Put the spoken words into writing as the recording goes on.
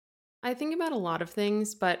I think about a lot of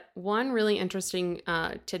things, but one really interesting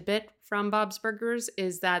tidbit from Bob's Burgers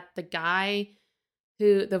is that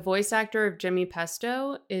the voice actor of Jimmy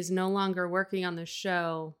Pesto, is no longer working on the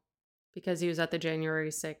show because he was at the January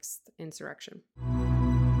 6th insurrection.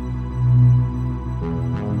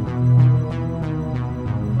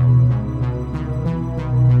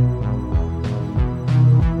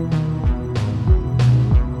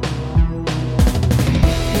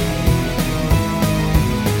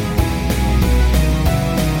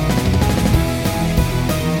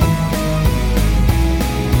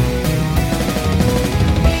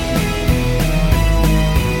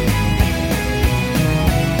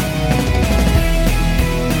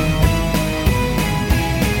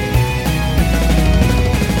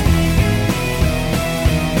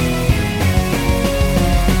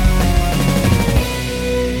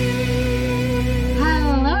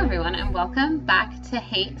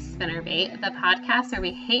 Hate Spinnerbait, the podcast where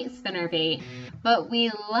we hate Spinnerbait, but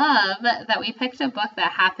we love that we picked a book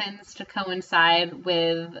that happens to coincide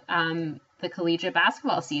with the collegiate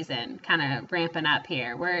basketball season kind of ramping up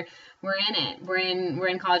here. We're in it. We're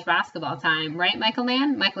in college basketball time, right, Michael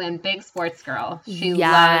Land? Michael Land, big sports girl. She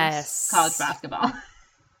loves college basketball.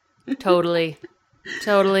 Totally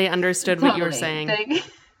understood what you were saying.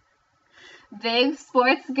 Big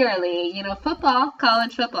sports girly, football,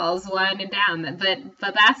 college football is winding down,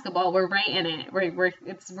 but basketball, we're right in it.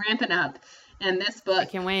 It's ramping up, and this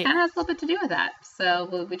book kind of has a little bit to do with that.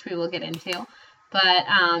 So, which we will get into.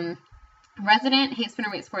 But resident Hate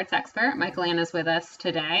Spinnerbait sports expert Michael Ann is with us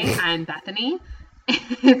today. I'm Bethany,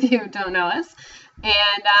 if you don't know us.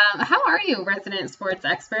 And how are you, resident sports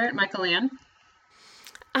expert Michael Ann?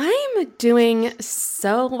 I'm doing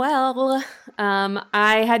so well.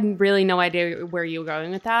 I had really no idea where you were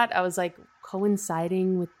going with that. I was like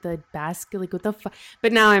coinciding with the basket, like what the fuck?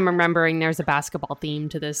 But now I'm remembering there's a basketball theme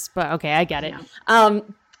to this. But okay, I get it. Yeah.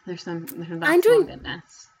 There's some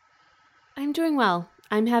goodness. I'm doing well.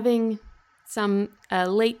 I'm having some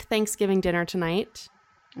late Thanksgiving dinner tonight.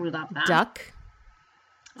 We love that. Duck.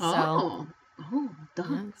 Oh, duck.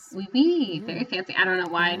 Yes. Oui. Very fancy. I don't know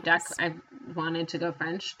why duck. I wanted to go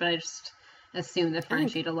French, but I just assumed the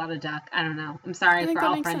French eat a lot of duck. I don't know. I'm sorry for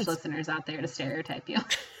all French listeners out there to stereotype you.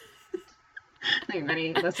 I think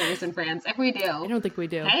many listeners in France. If we do. I don't think we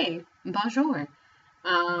do. Hey, bonjour.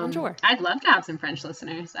 Bonjour. I'd love to have some French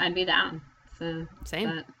listeners. I'd be down. So, same.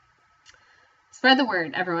 But spread the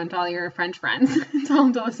word, everyone, to all your French friends. Tell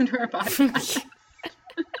them to listen to our podcast.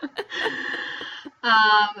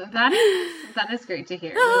 That is great to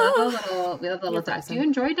hear. We love a little duck. Do you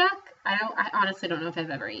enjoy duck? I honestly don't know if I've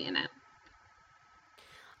ever eaten it.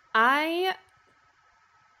 I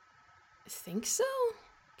think so.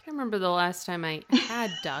 Can't remember the last time I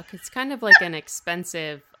had duck. It's kind of like an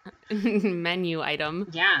expensive menu item.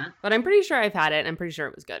 Yeah. But I'm pretty sure I've had it, and I'm pretty sure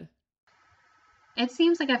it was good. It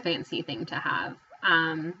seems like a fancy thing to have.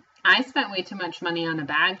 I spent way too much money on a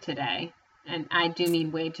bag today, and I do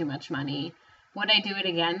mean way too much money. Would I do it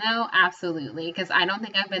again, though? Absolutely, because I don't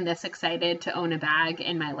think I've been this excited to own a bag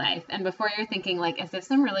in my life. And before you're thinking, like, is this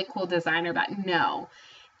some really cool designer bag? No.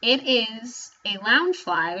 It is a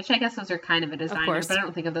Loungefly, which I guess those are kind of a designer, but I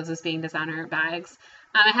don't think of those as being designer bags.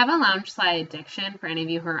 I have a Loungefly addiction, for any of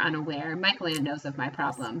you who are unaware. Michael Ann knows of my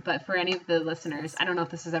problem, but for any of the listeners, I don't know if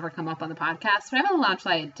this has ever come up on the podcast, but I have a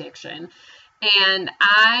Loungefly addiction. And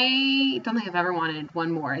I don't think I've ever wanted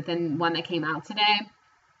one more than one that came out today,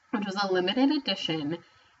 which was a limited edition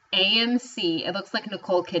AMC. It looks like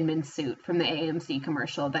Nicole Kidman's suit from the AMC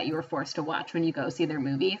commercial that you were forced to watch when you go see their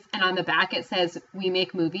movies. And on the back, it says, "We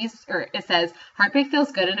make movies," or it says, "Heartbreak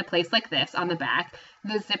feels good in a place like this" on the back.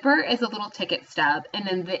 The zipper is a little ticket stub. And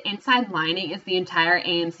then the inside lining is the entire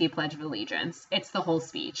AMC Pledge of Allegiance. It's the whole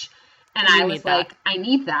speech. And I was like, I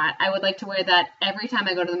need that. I would like to wear that every time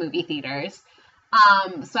I go to the movie theaters.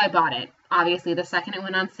 So I bought it. Obviously, the second it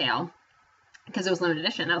went on sale, because it was limited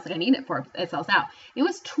edition, I was like, I need it for it sells out. It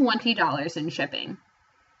was $20 in shipping.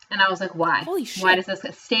 And I was like, why? Holy shit. Why does this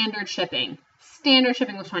get standard shipping? Standard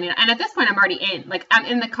shipping was $20. And at this point, I'm already in. Like, I'm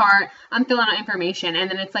in the car, I'm filling out information,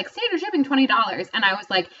 and then it's like, standard shipping, $20. And I was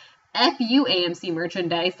like, F you, AMC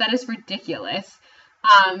merchandise. That is ridiculous.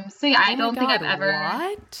 So yeah, I don't think I've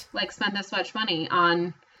ever spent this much money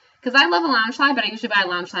on, because I love a Loungefly, but I usually buy a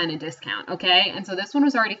Loungefly in a discount, okay? And so this one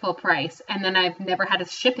was already full price, and then I've never had to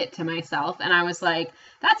ship it to myself, and I was like,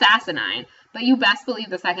 that's asinine. But you best believe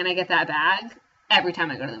the second I get that bag, every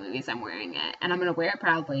time I go to the movies, I'm wearing it, and I'm going to wear it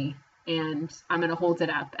proudly, and I'm going to hold it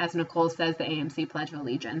up, as Nicole says, the AMC Pledge of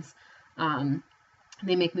Allegiance.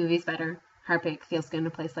 They make movies better. Heartbreak feels good in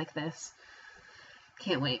a place like this.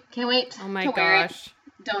 Can't wait. Oh my gosh.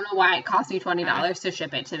 Don't know why it cost you $20 to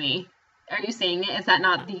ship it to me. Are you seeing it? Is that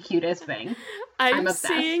not the cutest thing? I'm obsessed.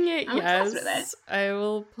 seeing it, I'm yes. obsessed with it. I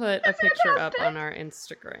will put a picture up on our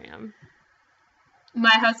Instagram. My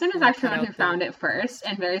husband is actually the one who found it first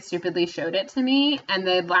and very stupidly showed it to me. And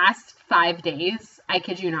the last 5 days, I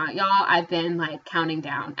kid you not, y'all, I've been like counting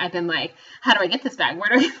down. I've been like, how do I get this bag?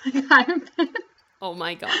 Where do I've been... Oh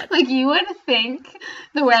my God. Like, you would think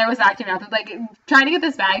the way I was acting out, like, trying to get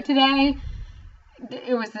this bag today,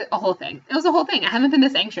 it was a whole thing. It was a whole thing. I haven't been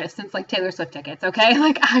this anxious since, like, Taylor Swift tickets, okay?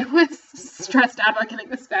 Like, I was stressed out about getting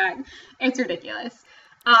this bag. It's ridiculous.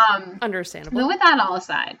 Understandable. But with that all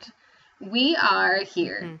aside, we are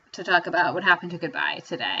here to talk about what happened to Goodbye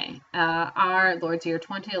today. Our Lord's Year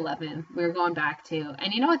 2011, we're going back to.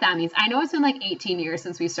 And you know what that means? I know it's been, like, 18 years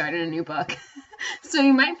since we started a new book. So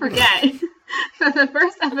you might forget. For the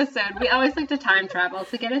first episode, we always like to time travel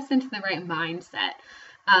to get us into the right mindset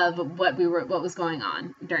of what was going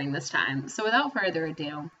on during this time. So without further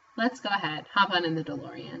ado, let's go ahead, hop on in the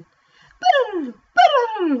DeLorean.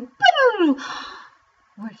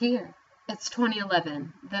 We're here. It's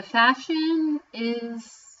 2011. The fashion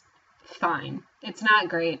is fine. It's not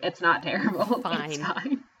great. It's not terrible. It's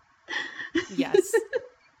fine. Yes.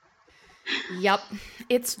 Yep.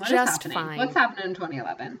 It's what just fine. What's happening in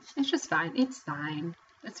 2011? It's just fine. It's fine.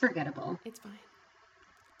 It's forgettable. It's fine.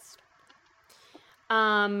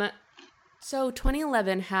 So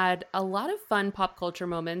 2011 had a lot of fun pop culture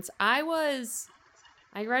moments. I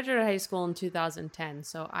graduated high school in 2010,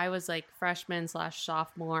 so I was like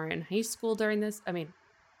freshman/sophomore in high school during this.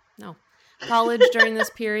 College during this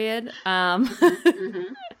period.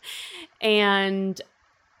 And,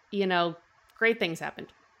 you know, great things happened.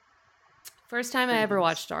 First time I ever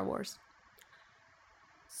watched Star Wars.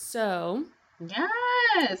 So.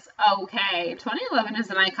 Yes. Okay. 2011 is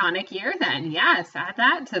an iconic year then. Yes. Add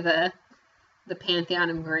that to the pantheon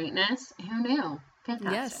of greatness. Who knew?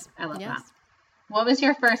 Fantastic. Yes. I love that. What was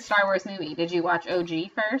your first Star Wars movie? Did you watch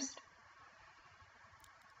OG first?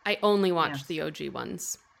 I only watched the OG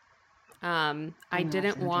ones. I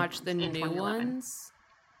didn't watch the new ones.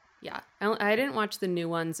 Yeah. I didn't watch the new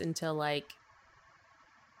ones until like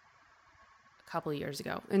couple years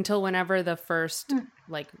ago, until whenever the first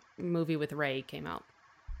like movie with Rey came out.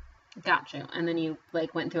 Gotcha. And then you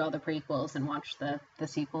like went through all the prequels and watched the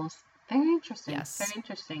sequels. Very interesting. Yes. Very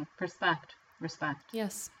interesting. Respect.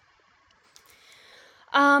 Yes.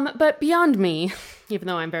 But beyond me, even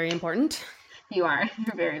though I'm very important. You are.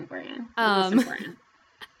 You're very important. Important.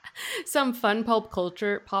 Some fun pop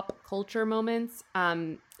culture moments.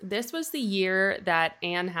 This was the year that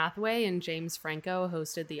Anne Hathaway and James Franco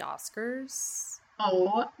hosted the Oscars.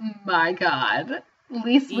 Oh my God. At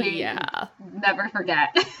least we never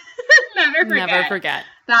forget. Never forget.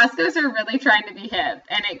 The Oscars are really trying to be hip,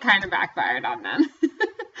 and it kind of backfired on them.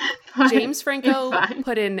 James Franco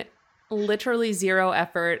put in literally zero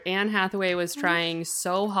effort. Anne Hathaway was trying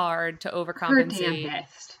so hard to overcompensate. Her damn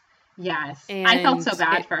best. Yes. And I felt so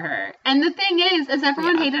bad for her. And the thing is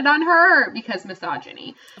everyone hated on her because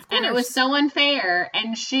misogyny. And it was so unfair.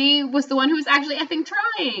 And she was the one who was actually effing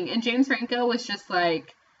trying. And James Franco was just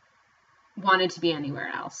like, wanted to be anywhere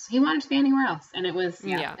else. He wanted to be anywhere else. And it was,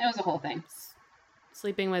 it was a whole thing.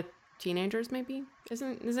 Sleeping with teenagers, maybe?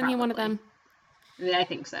 Isn't he one of them? Yeah, I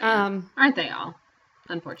think so. Yeah. Aren't they all?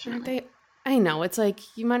 Unfortunately. I know. It's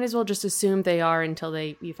like, you might as well just assume they are until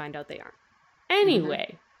you find out they aren't.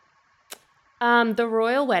 Anyway. The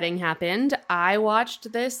royal wedding happened. I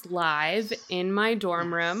watched this live in my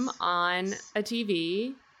dorm room on a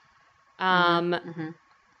TV.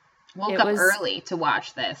 Woke up early to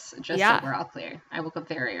watch this, just so we're all clear. I woke up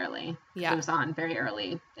very early. Yeah. It was on very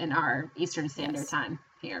early in our Eastern Standard Time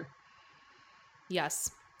here.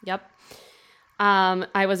 Yes. Yep.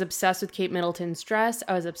 I was obsessed with Kate Middleton's dress.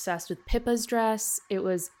 I was obsessed with Pippa's dress. It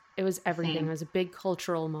was everything. Same. It was a big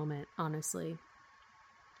cultural moment, honestly.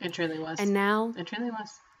 It truly was. And now it truly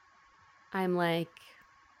was. I'm like,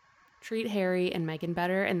 treat Harry and Meghan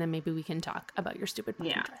better, and then maybe we can talk about your stupid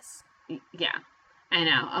fucking dress. Yeah. I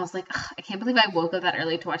know. I was like, I can't believe I woke up that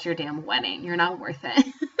early to watch your damn wedding. You're not worth it.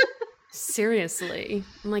 Seriously.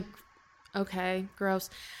 I'm like, okay, gross.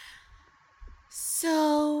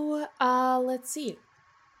 So, let's see.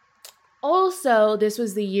 Also, this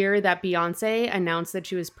was the year that Beyonce announced that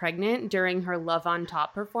she was pregnant during her Love on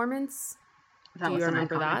Top performance. Do you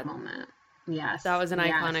remember that moment? Yes. That was an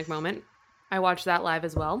iconic moment. I watched that live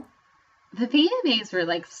as well. The VMAs were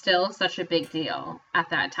like still such a big deal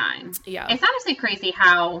at that time. Yeah. It's honestly crazy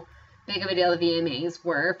how big of a deal the VMAs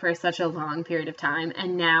were for such a long period of time.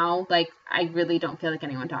 And now, like, I really don't feel like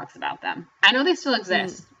anyone talks about them. I know they still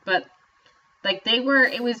exist, but like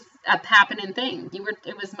it was a happening thing.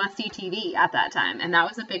 It was must-see TV at that time, and that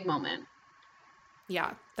was a big moment.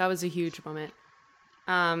 Yeah, that was a huge moment.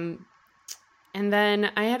 And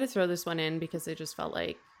then I had to throw this one in because I just felt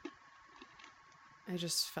like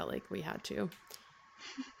we had to.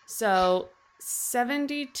 So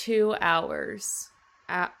 72 hours.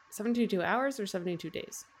 72 hours or 72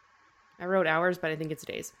 days? I wrote hours, but I think it's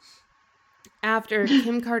days. After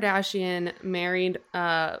Kim Kardashian married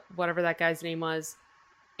whatever that guy's name was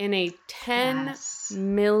in a $10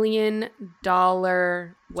 million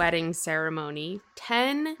wedding ceremony.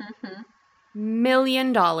 $10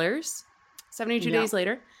 million. 72 days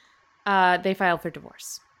later, they filed for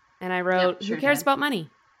divorce. And I wrote, who cares about money?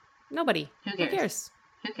 Nobody. Who cares?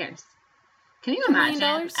 Who cares? Can you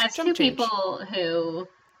imagine, as two people who,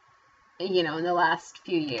 you know, in the last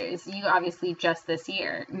few years, you obviously just this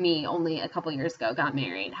year, me only a couple years ago got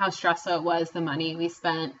married, how stressful it was, the money we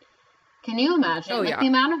spent. Can you imagine the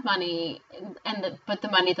amount of money but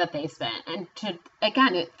the money that they spent, and to,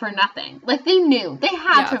 again, for nothing. Like, they knew, they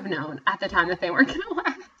had to have known at the time that they weren't going to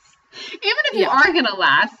last. Even if you are going to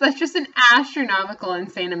last, that's just an astronomical,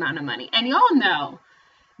 insane amount of money. And y'all know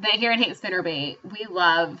that here at Hate Spinnerbait, we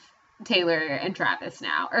love Taylor and Travis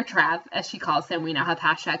now, or Trav, as she calls him. We now have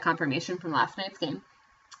hashtag confirmation from last night's game.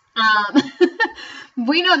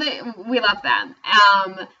 We know that we love them.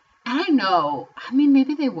 And I know, I mean,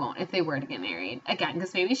 maybe they won't if they were to get married. Again,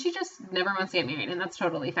 because maybe she just never wants to get married, and that's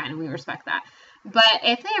totally fine, and we respect that. But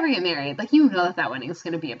if they ever get married, like, you know that wedding is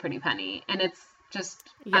going to be a pretty penny, and it's just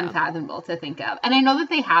unfathomable to think of. And I know that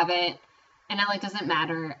they have it, and it, like, doesn't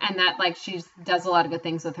matter, and that, like, she does a lot of good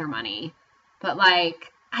things with her money. But,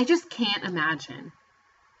 like, I just can't imagine.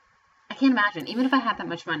 I can't imagine, even if I had that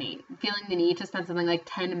much money, feeling the need to spend something like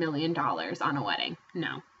 $10 million on a wedding.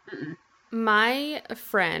 No. Mm-mm. My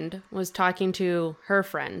friend was talking to her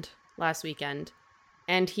friend last weekend,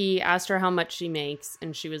 and he asked her how much she makes,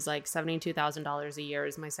 and she was like, $72,000 a year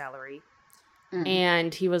is my salary.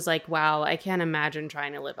 And he was like, wow, I can't imagine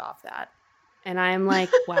trying to live off that. And I'm like,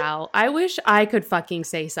 wow, I wish I could fucking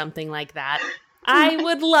say something like that. I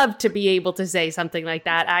would love to be able to say something like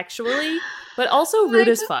that, actually, but also rude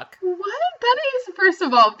as fuck. What? That is, first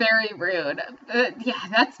of all, very rude. Yeah,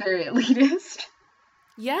 that's very elitist.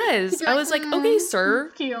 Yes. I was like, okay,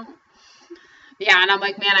 sir. Cute. Yeah, and I'm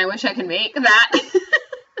like, man, I wish I could make that.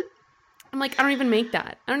 I'm like, I don't even make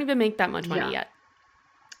that. I don't even make that much money yet.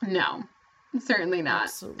 No, certainly not.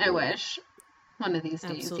 Absolutely. I wish. One of these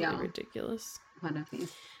days, Absolutely ridiculous. One of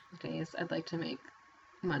these days, I'd like to make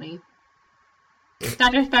money.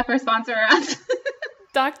 Dr. Pepper, sponsor us.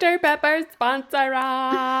 Dr. Pepper, sponsor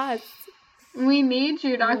us. We need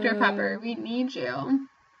you, Dr. Pepper. We need you.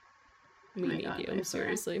 We need you,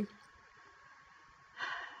 seriously.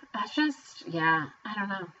 That's just, I don't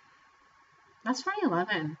know. That's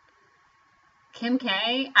 2011. Kim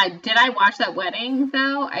K. Did I watch that wedding,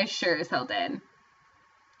 though? I sure as hell did.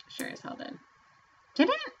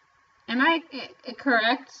 Didn't? Am I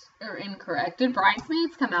correct or incorrect? Did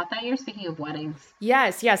Bridesmaids come out that year, speaking of weddings?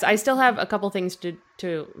 Yes. I still have a couple things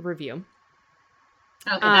to review.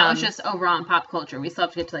 Okay, that was just overall in pop culture. We still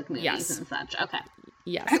have to get to, like, movies and such. Okay.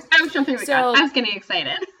 Yes. I was jumping the gun. I was getting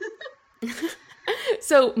excited.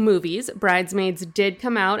 So, movies. Bridesmaids did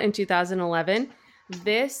come out in 2011.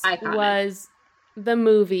 This was the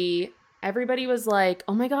movie. Everybody was like,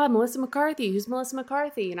 oh my God, Melissa McCarthy. Who's Melissa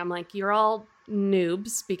McCarthy? And I'm like, you're all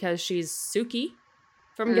noobs because she's Suki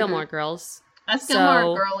from Gilmore Girls. Us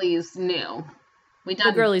Gilmore girlies knew. We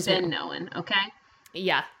done been knowing, okay?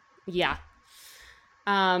 Yeah.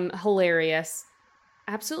 Hilarious.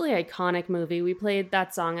 Absolutely iconic movie. We played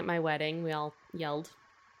that song at my wedding. We all yelled.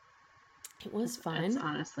 It was fun.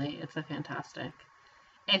 It's a fantastic.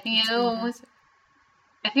 If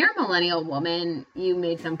you're a millennial woman, you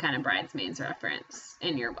made some kind of Bridesmaids reference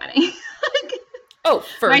in your wedding.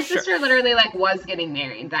 My sister literally, like, was getting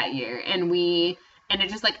married that year, and it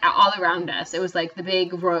just, like, all around us, it was like the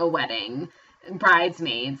big royal wedding,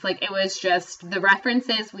 Bridesmaids. Like, it was just the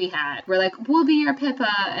references we had were like, we'll be your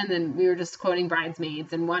Pippa, and then we were just quoting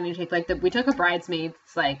Bridesmaids and wanting to take, like, we took a Bridesmaids,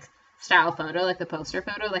 like, style photo, like the poster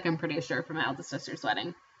photo, like, I'm pretty sure, for my eldest sister's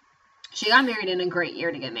wedding. She got married in a great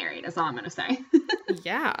year to get married, is all I'm going to say.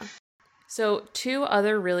 Yeah. So, two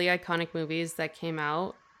other really iconic movies that came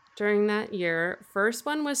out during that year. First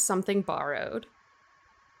one was Something Borrowed,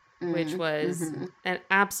 which was an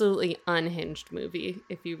absolutely unhinged movie,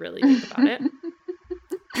 if you really think about it.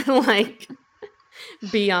 Like,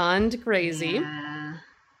 beyond crazy.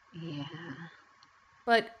 Yeah.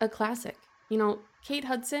 But a classic. You know, Kate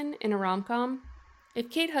Hudson in a rom-com. If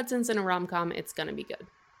Kate Hudson's in a rom-com, it's going to be good.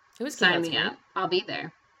 It was Kate Hudson. Sign me up. I'll be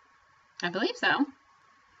there. I believe so.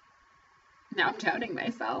 Now I'm doubting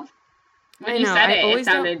myself. When I you know, said I it always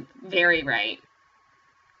sounded very right.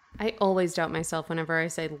 I always doubt myself whenever I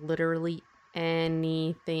say literally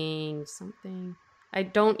anything, something. I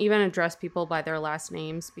don't even address people by their last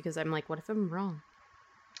names because I'm like, what if I'm wrong?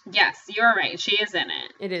 Yes, you're right. She is in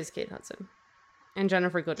it. It is Kate Hudson. And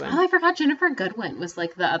Jennifer Goodwin. Oh, I forgot Jennifer Goodwin was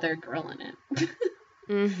like the other girl in it.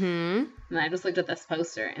 Mm-hmm. And I just looked at this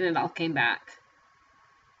poster and it all came back.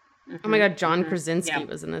 Oh my god, John Krasinski Yep.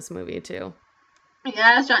 was in this movie too.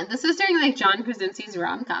 Yeah, John. This was during like John Krasinski's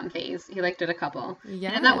rom-com phase. He did a couple.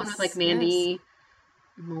 Yes. And that one was like Mandy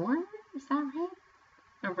Moore? Is that right?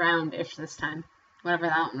 Around-ish this time. Whatever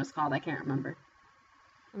that one was called, I can't remember.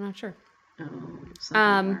 I'm not sure.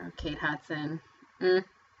 Oh, Kate Hudson.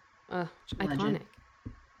 Iconic.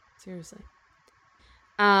 Seriously.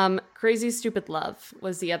 Crazy Stupid Love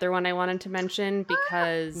was the other one I wanted to mention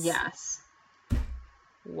because Yes.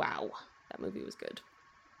 wow, that movie was good.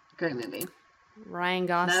 Great movie. Ryan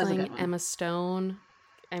That was a Gosling, good one. Emma Stone.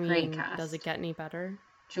 I Great mean, cast. does it get any better?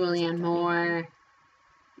 Julianne Moore.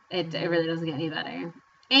 It Mhm. really doesn't get any better.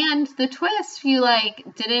 And the twist you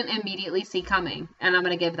didn't immediately see coming, and I'm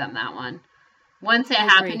gonna give them that one. Once it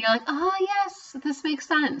happened, agree. you're like, oh yes, this makes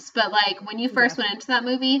sense. But when you first went into that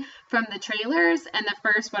movie, from the trailers and the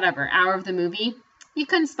first hour of the movie, you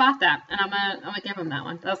couldn't spot that, and I'm gonna give them that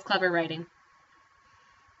one. That was clever writing.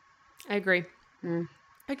 I agree. Great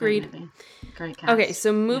Agreed. movie. Great cast. Okay,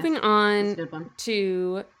 so moving That's a on good one.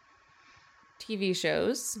 to TV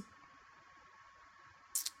shows.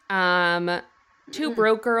 Two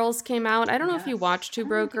Broke Girls came out. I don't know if you Yes. watched Two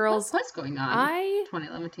Broke Girls. What's going on? I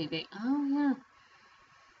 2011 TV. Oh yeah.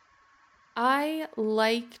 I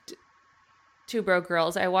liked Two Broke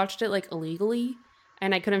Girls. I watched it illegally,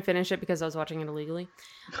 and I couldn't finish it because I was watching it illegally.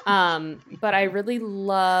 But I really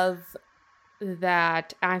love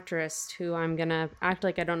that actress who I'm gonna act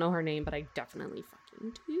like I don't know her name, but I definitely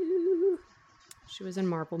fucking do. She was in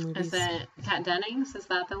Marvel movies. Is it Kat Dennings? Is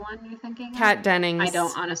that the one you're thinking? Kat Dennings. I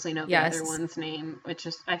don't honestly know the Yes. other one's name, which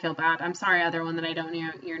is I feel bad. I'm sorry, other one that I don't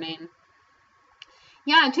know your name.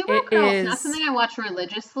 Yeah, Two Broke Girls. Not something I watch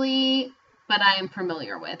religiously, but I am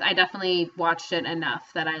familiar with. I definitely watched it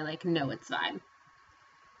enough that I know its vibe.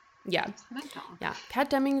 Yeah. It's my dog. Yeah. Kat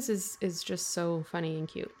Dennings is just so funny and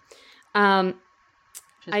cute.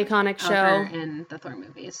 She's Iconic of her show. in the Thor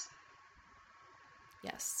movies.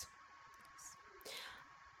 Yes.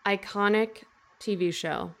 Iconic TV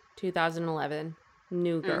show, 2011,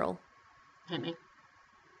 New Girl. Hit me.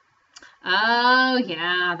 Oh,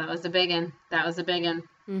 yeah, that was a big one.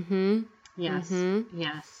 Mm-hmm. Yes, Mm-hmm.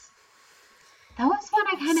 yes. That was one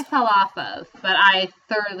I kind of fell off of, but I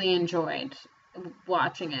thoroughly enjoyed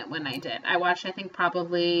watching it when I did. I watched, I think,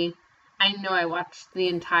 I know I watched the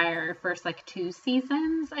entire first, 2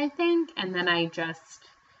 seasons, I think, and then I just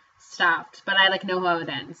stopped. But I, know how it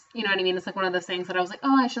ends. You know what I mean? It's one of those things that I was like,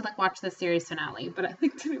 oh, I should, watch the series finale, but I,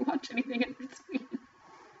 didn't watch anything in between.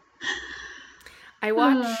 I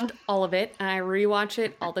watched all of it, and I rewatch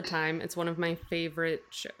it all the time. It's one of my favorite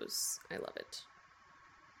shows. I love it.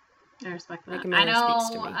 I respect that. It I really speaks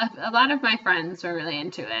to know me. a lot of my friends were really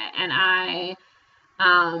into it, and I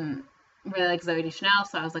really like Zooey Deschanel,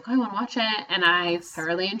 so I was like, oh, I want to watch it, and I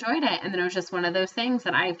thoroughly enjoyed it. And then it was just one of those things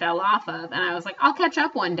that I fell off of, and I was like, I'll catch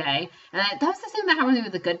up one day. And that was the same that happened to me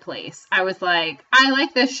with The Good Place. I was like, I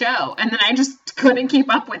like this show, and then I just couldn't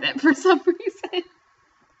keep up with it for some reason.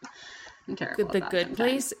 I'm terrible at The that Good sometimes.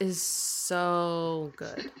 Place is so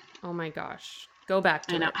good. Oh my gosh. Go back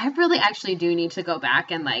to I know. it. I really actually do need to go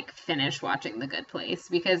back and finish watching The Good Place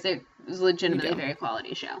because it was legitimately a very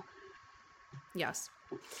quality show. Yes.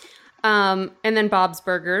 And then Bob's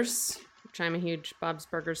Burgers, which I'm a huge Bob's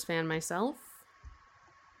Burgers fan myself.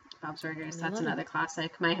 Bob's Burgers, I that's love another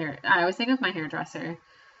classic. I always think of my hairdresser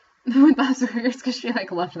with Bob's Burgers because she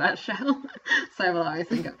loved that show. So I will always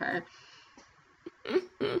think of her.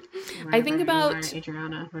 I think about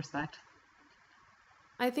Adriana, respect.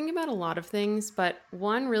 I think about a lot of things, but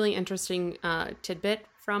one really interesting tidbit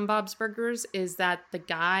from Bob's Burgers is that the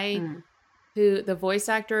guy who, the voice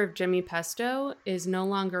actor of Jimmy Pesto, is no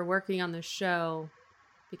longer working on the show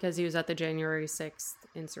because he was at the January 6th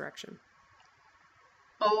insurrection.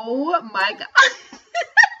 Oh my god.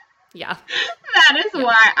 Yeah. That is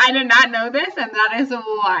why I did not know this, and that is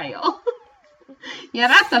wild. Yeah,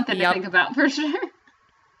 that's something to think about for sure.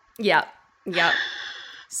 Yeah. Yeah.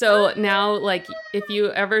 So now, if you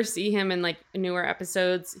ever see him in, newer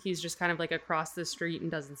episodes, he's just kind of, across the street and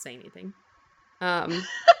doesn't say anything.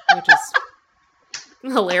 Which is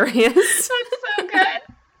hilarious. That's so good.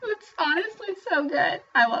 That's honestly so good.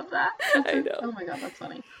 I love that. I know. Oh my god, that's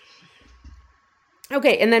funny.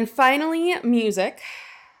 Okay, and then finally, music.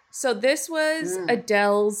 So this was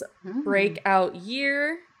Adele's breakout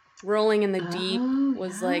year. Rolling in the Deep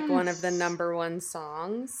was like one of the #1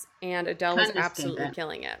 songs, and Adele was absolutely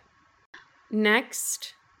killing it.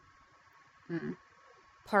 Next,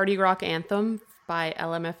 Party Rock Anthem by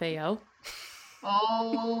LMFAO.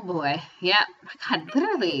 Oh boy. Yeah. God,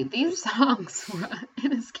 literally, these songs were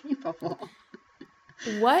inescapable.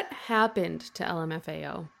 What happened to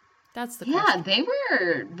LMFAO? That's the question. Yeah, they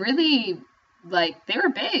were really, they were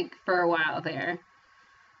big for a while there.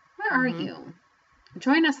 Where are you?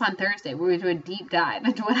 Join us on Thursday where we do a deep dive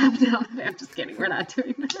into what happened to LMFAO. I'm just kidding. We're not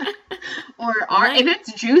doing that. If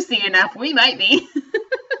it's juicy enough, we might be.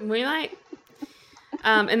 We might.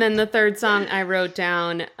 And then the third song I wrote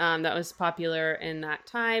down that was popular in that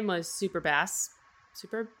time was Super Bass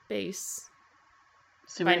by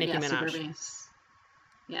Nicki Minaj. Super Bass.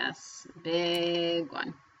 Yes, big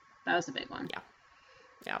one. That was a big one.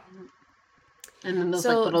 Yeah. And then those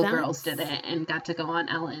little girls did it and got to go on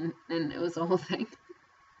Ellen, and it was a whole thing.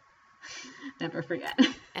 Never forget.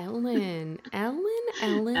 Ellen. Oh,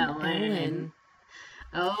 Ellen.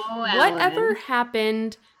 Whatever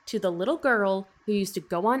happened to the little girl who used to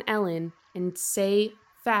go on Ellen and say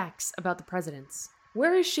facts about the presidents?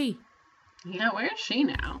 Where is she? Yeah, where is she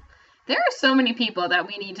now? There are so many people that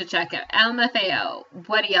we need to check out. LMFAO,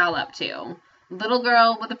 what are y'all up to? Little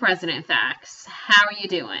girl with the president facts. How are you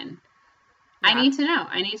doing? Yeah. I need to know.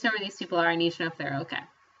 I need to know where these people are. I need to know if they're okay.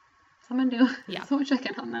 Someone check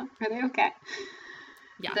in on them. Are they okay?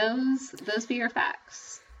 Yeah. Those be your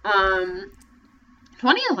facts.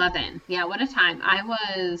 2011. Yeah, what a time. I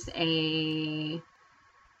was a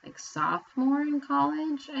sophomore in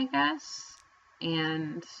college, I guess.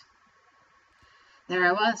 And there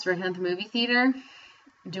I was, working at the movie theater,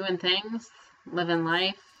 doing things, living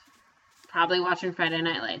life, probably watching Friday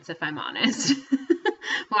Night Lights, if I'm honest,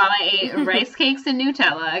 while I ate rice cakes and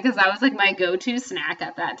Nutella, because that was my go-to snack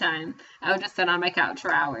at that time. I would just sit on my couch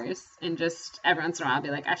for hours and just every once in a while I'd be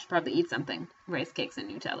like, I should probably eat something. Rice cakes and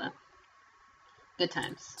Nutella. Good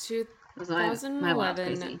times. 2011 my wild,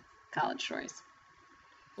 crazy college stories.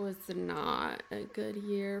 Was not a good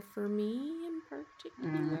year for me in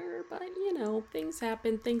particular, but things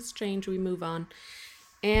happen, things change, we move on.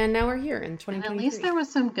 And now we're here in 2023. And at least there was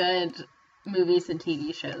some good movies and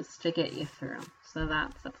TV shows to get you through. So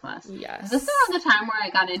that's a plus. Yes. Is this around the time where I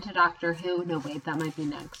got into Doctor Who? No, wait, that might be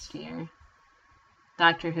next year.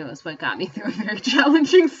 Doctor Who is what got me through a very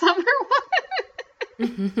challenging summer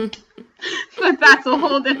one. But that's a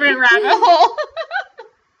whole different rabbit hole.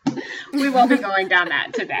 We won't be going down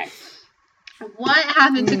that today. What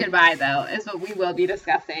happened to Goodbye, though, is what we will be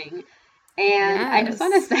discussing. And I just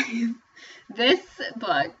want to say, this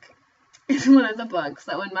book is one of the books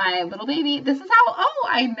that when my little baby, this is how,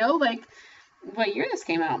 I know, what year this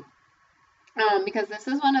came out. Because this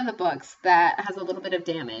is one of the books that has a little bit of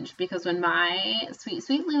damage. Because when my sweet,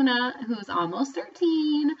 sweet Luna, who's almost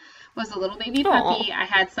 13, was a little baby puppy, I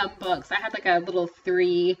had some books. I had a little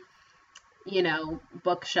 3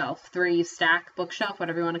 bookshelf, 3-stack bookshelf,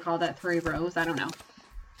 whatever you want to call that, 3 rows, I don't know.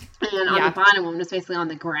 And on the bottom one was basically on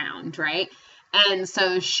the ground, right? And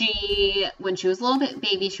so when she was a little bit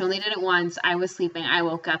baby, she only did it once. I was sleeping. I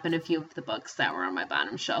woke up and a few of the books that were on my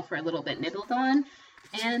bottom shelf were a little bit nibbled on.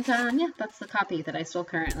 And that's the copy that I still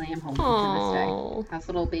currently am holding to this day. It has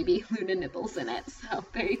little baby Luna nibbles in it. So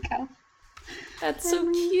there you go. That's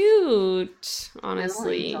so cute,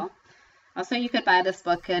 honestly. Also, you could buy this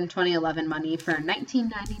book in 2011 money for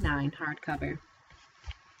 $19.99 hardcover.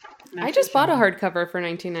 I just bought a hardcover for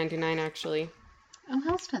 $19.99, actually. Oh,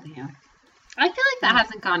 how stuff you? I feel like that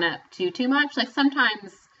hasn't gone up too much.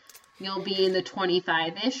 Sometimes you'll be in the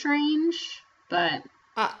 25-ish range, but...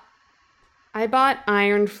 I bought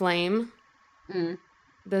Iron Flame,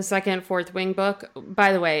 the second Fourth Wing book.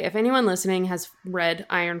 By the way, if anyone listening has read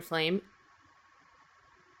Iron Flame,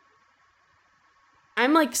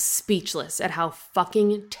 I'm speechless at how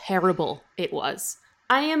fucking terrible it was.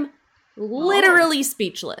 I am literally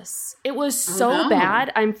speechless. It was so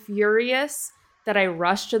bad. I'm furious that I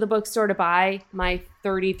rushed to the bookstore to buy my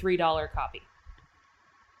 $33 copy.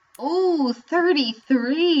 Oh,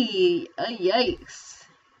 33. Yikes.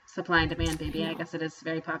 Supply and demand, baby. I guess it is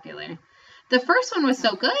very popular. The first one was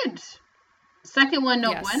so good. Second one,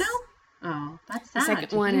 no bueno? Oh, that's sad. The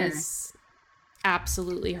second one is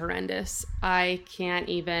absolutely horrendous. I can't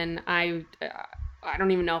even. I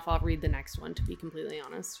don't even know if I'll read the next one, to be completely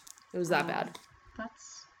honest. It was that bad. That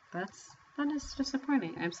is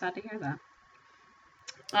disappointing. I'm sad to hear that.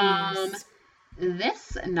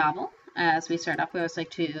 This novel, as we start off, we always like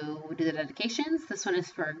to do the dedications. This one is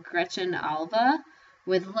for Gretchen Alva,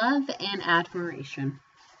 With Love and Admiration.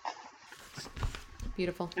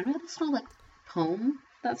 Beautiful. I wrote this little, like, poem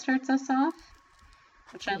that starts us off,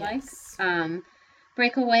 which I like.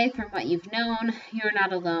 Break away from what you've known. You are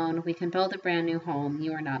not alone. We can build a brand new home.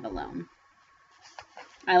 You are not alone.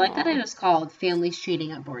 I like that I just called Families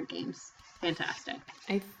Cheating at Board Games. Fantastic.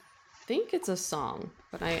 I think it's a song,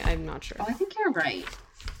 but I'm not sure. Oh, I think you're right.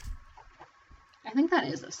 I think that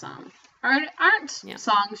is a song. Aren't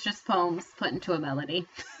songs just poems put into a melody?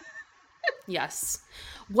 Yes.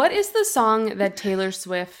 What is the song that Taylor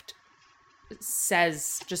Swift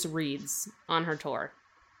just reads on her tour?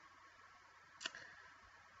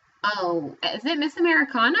 Oh, is it Miss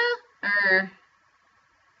Americana? Or...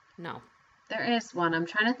 No. There is one. I'm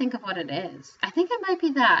trying to think of what it is. I think it might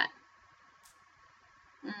be that.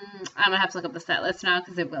 I'm going to have to look up the set list now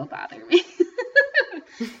because it will bother me.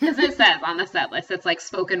 Because it says on the set list, it's like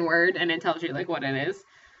spoken word and it tells you like what it is.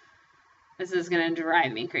 This is going to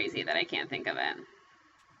drive me crazy that I can't think of it.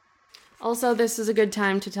 Also, this is a good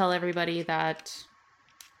time to tell everybody that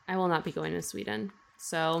I will not be going to Sweden.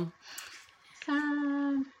 So,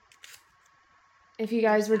 if you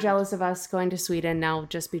guys were jealous of us going to Sweden, now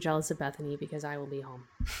just be jealous of Bethany because I will be home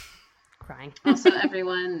crying. Also,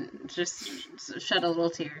 everyone, just shed a little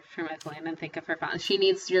tear for McLean and think of her fondly. She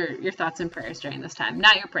needs your thoughts and prayers during this time.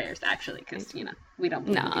 Not your prayers, actually, because, we don't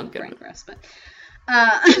believe in praying for us, but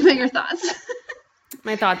your thoughts.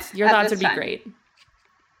 My thoughts. Your thoughts would be great.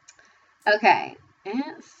 Okay.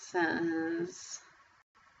 It says...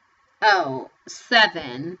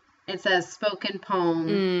 7. It says spoken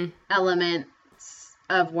poem, elements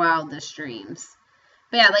of wildest dreams.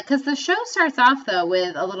 But yeah, because the show starts off, though,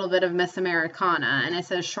 with a little bit of Miss Americana, and it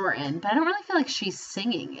says shortened, but I don't really feel like she's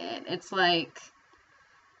singing it. It's like...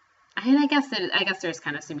 I guess there's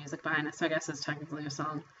kind of some music behind it, so I guess it's technically a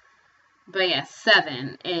song. But yeah,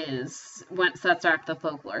 7 is, when sets are up the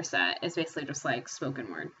folklore set, it's basically just like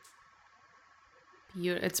spoken word.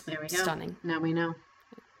 It's stunning. Now we know.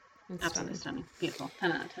 It's absolutely stunning. Beautiful.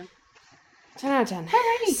 10 out of 10. 10 out of 10.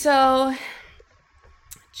 Alrighty. So,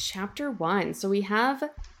 chapter 1. So we have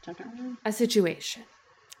a situation.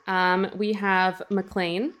 We have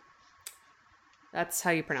McLean. That's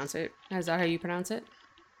how you pronounce it. Is that how you pronounce it?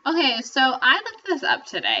 Okay, so I looked this up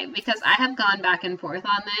today because I have gone back and forth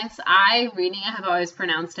on this. Reading it, have always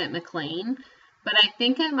pronounced it McLean, but I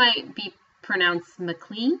think it might be pronounced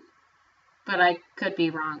McLean, but I could be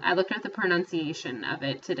wrong. I looked at the pronunciation of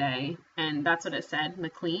it today, and that's what it said,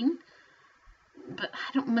 McLean. But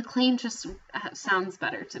McLean just sounds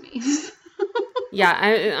better to me. Yeah,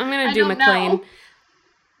 I'm going to do McLean. Know.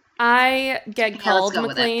 I get called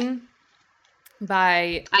McLean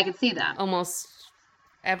by... I can see that. Almost...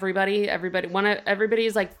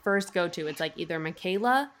 Everybody's like first go-to. It's like either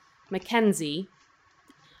Michaela, Mackenzie,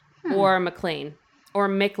 or McLean, or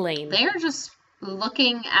McLean. They're just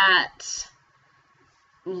looking at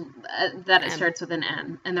that it starts with an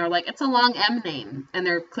M, and they're like, it's a long M name, and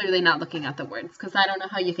they're clearly not looking at the words, because I don't know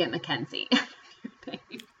how you get Mackenzie.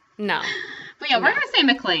 No. But yeah, we're going to say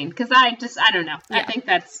McLean, because I don't know. Yeah. I think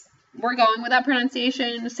we're going with that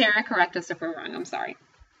pronunciation. Sarah, correct us if we're wrong. I'm sorry.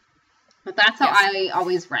 But that's how I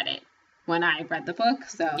always read it when I read the book.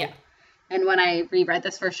 So, yeah. And when I reread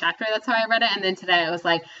this first chapter, that's how I read it. And then today I was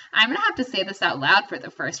like, I'm going to have to say this out loud for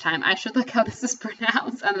the first time. I should look how this is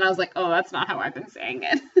pronounced. And then I was like, oh, that's not how I've been saying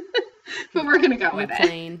it. But we're going to go with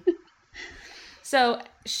it. So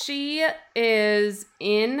she is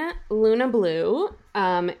in Luna Blue,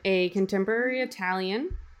 a contemporary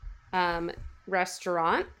Italian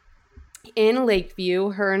restaurant in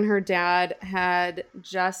Lakeview. Her and her dad had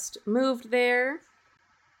just moved there.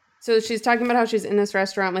 So she's talking about how she's in this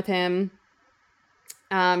restaurant with him.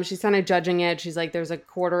 She's kind of judging it. She's like, there's a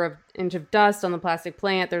 1/4 inch of dust on the plastic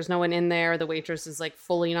plant. There's no one in there. The waitress is like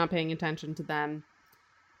fully not paying attention to them.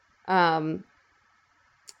 And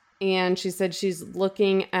she said she's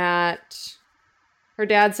looking at... Her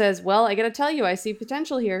dad says, well, I gotta tell you, I see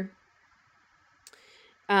potential here.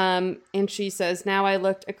 And she says, now I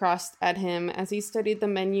looked across at him. As he studied the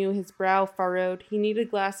menu, his brow furrowed. He needed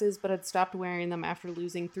glasses, but had stopped wearing them after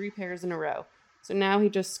losing 3 pairs in a row. So now he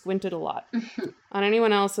just squinted a lot. On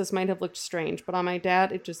anyone else, this might have looked strange, but on my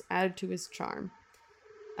dad, it just added to his charm.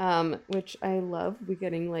 Which I love. We're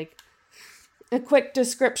getting, like, a quick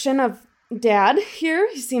description of Dad here.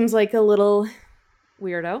 He seems like a little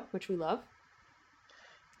weirdo, which we love.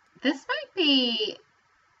 This might be...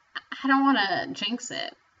 I don't want to jinx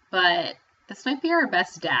it, but this might be our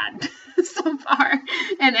best dad so far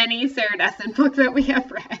in any Sarah Dessen book that we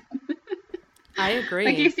have read. I agree.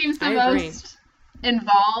 Like, he seems the most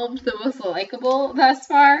involved, the most likable thus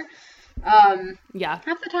far. Yeah.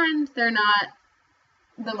 Half the time, they're not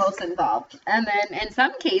the most involved. And then in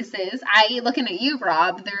some cases, looking at you,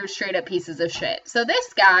 Rob, they're straight up pieces of shit. So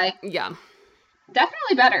this guy, Yeah.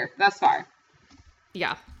 definitely better thus far.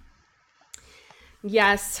 Yeah.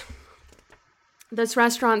 Yes. This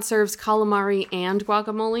restaurant serves calamari and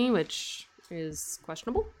guacamole, which is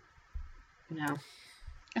questionable. No.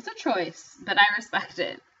 It's a choice, but I respect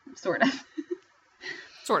it. Sort of.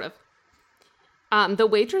 Sort of. The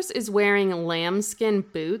waitress is wearing lambskin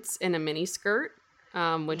boots and a mini skirt,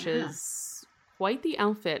 which is quite the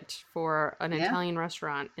outfit for an Italian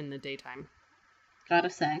restaurant in the daytime. Gotta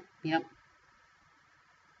say. Yep.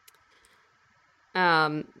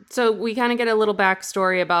 So we kind of get a little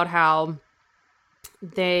backstory about how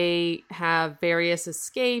they have various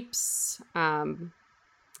escapes.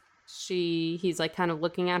 He's like kind of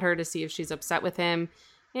looking at her to see if she's upset with him,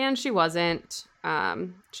 and she wasn't.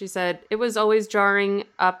 She said, "It was always jarring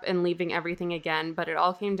up and leaving everything again, but it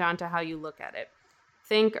all came down to how you look at it.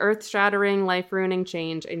 Think earth-shattering, life-ruining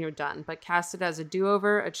change, and you're done. But cast it as a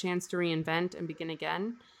do-over, a chance to reinvent and begin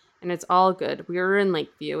again. And it's all good. We were in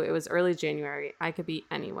Lakeview. It was early January. I could be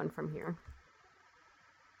anyone from here."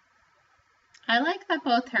 I like that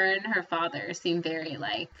both her and her father seem very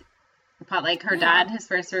like her dad, his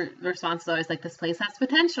first response is always like, this place has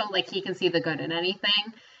potential. Like, he can see the good in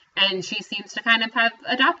anything. And she seems to kind of have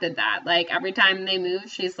adopted that. Like, every time they move,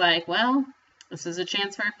 she's like, well, this is a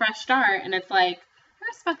chance for a fresh start. And it's like, I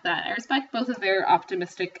respect that. I respect both of their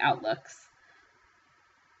optimistic outlooks.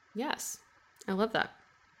 Yes. I love that.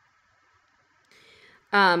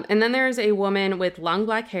 And then there's a woman with long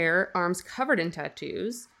black hair, arms covered in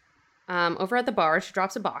tattoos. Over at the bar, she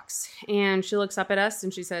drops a box, and she looks up at us,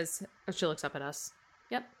 and she says, she looks up at us.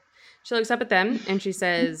 Yep. She looks up at them, and she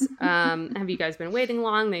says, have you guys been waiting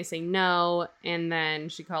long? They say no. And then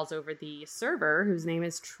she calls over the server, whose name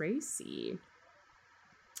is Tracy.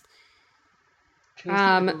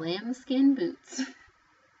 Tracy with lambskin boots.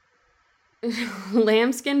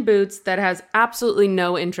 Lambskin boots that has absolutely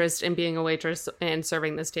no interest in being a waitress and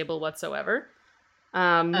serving this table whatsoever.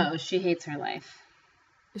 She hates her life.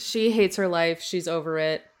 She hates her life. She's over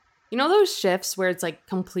it. You know those shifts where it's like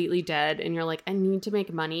completely dead and you're like, I need to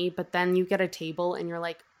make money, but then you get a table and you're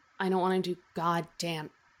like, I don't want to do goddamn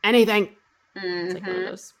anything. It's like one of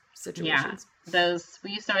those situations. Yeah.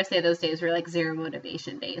 We used to always say those days were like zero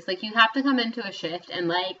motivation days. Like, you have to come into a shift and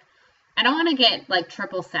like, I don't want to get like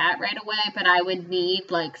triple sat right away, but I would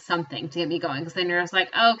need like something to get me going. Because then you're just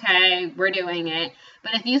like, okay, we're doing it.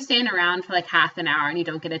 But if you stand around for like half an hour and you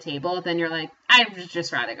don't get a table, then you're like, I'd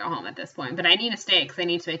just rather go home at this point. But I need to stay because I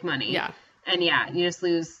need to make money. Yeah. And you just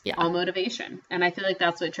lose all motivation. And I feel like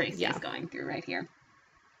that's what Tracy is going through right here.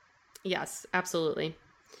 Yes, absolutely.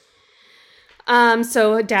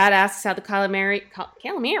 So Dad asks how the calamari. How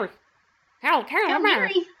calamari. How the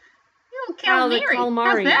calamari.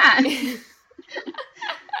 How's that?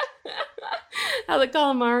 How the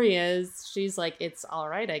calamari is. She's like, it's all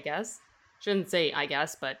right, I guess. Shouldn't say I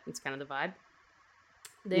guess, but it's kind of the vibe.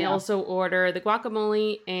 They also order the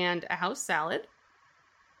guacamole and a house salad.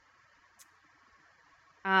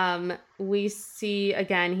 We see,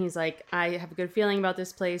 again, he's like, I have a good feeling about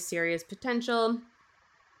this place, serious potential.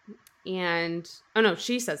 And, oh no,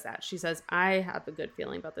 she says that. She says, I have a good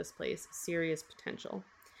feeling about this place, serious potential.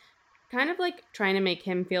 Kind of like trying to make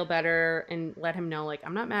him feel better and let him know, like,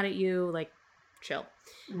 I'm not mad at you, like, chill.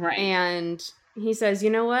 Right. And he says, you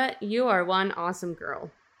know what? You are one awesome girl.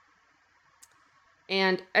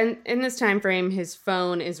 And in this time frame, his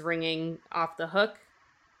phone is ringing off the hook.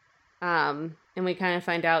 And we kind of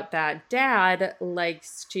find out that Dad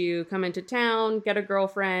likes to come into town, get a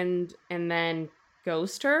girlfriend, and then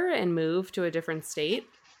ghost her and move to a different state.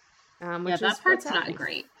 That part's not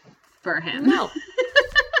great for him. No.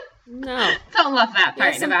 No. Don't love that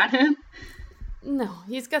part about him. No,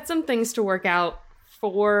 he's got some things to work out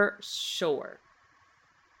for sure.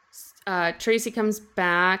 Tracy comes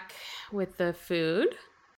back with the food.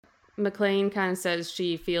 McLean kind of says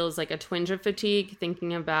she feels like a twinge of fatigue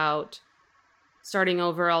thinking about starting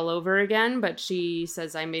over all over again, but she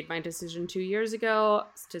says, I made my decision 2 years ago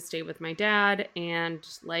to stay with my dad, and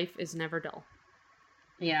life is never dull.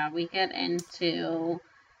 Yeah, we get into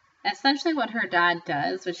essentially what her dad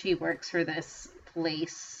does, which he works for this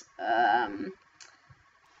place.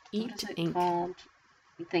 Eat what is it Inc. called?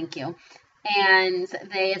 Thank you. And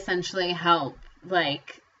they essentially help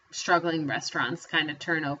like struggling restaurants kind of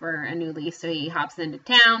turn over a new leaf. So he hops into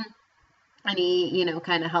town and he,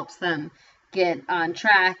 kind of helps them get on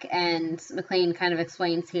track. And McLean kind of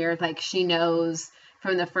explains here, like, she knows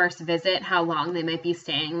from the first visit how long they might be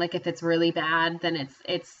staying. Like, if it's really bad, then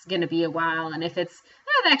it's going to be a while. And if it's,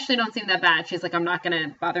 they actually don't seem that bad, she's like, I'm not going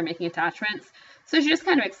to bother making attachments. So she just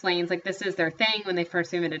kind of explains, like, this is their thing when they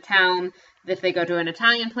first move into town. If they go to an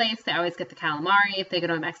Italian place, they always get the calamari. If they go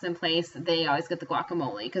to a Mexican place, they always get the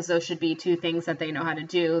guacamole, because those should be two things that they know how to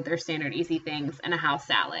do. They're standard easy things, and a house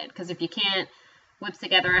salad. Because if you can't whip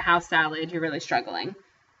together a house salad, you're really struggling.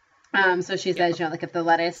 So she says, you know, like if the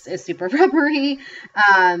lettuce is super rubbery,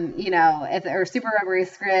 you know, or super rubbery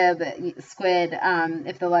squid,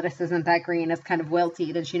 if the lettuce isn't that green, it's kind of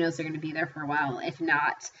wilty, then she knows they're going to be there for a while. If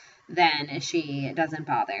not, then she doesn't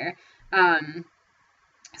bother.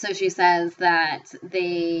 So she says that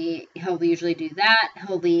he'll usually do that.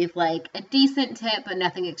 He'll leave like a decent tip, but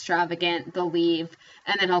nothing extravagant. They'll leave,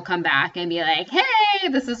 and then he'll come back and be like, hey,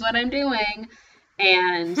 this is what I'm doing.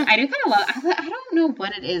 And I do kind of love, I don't know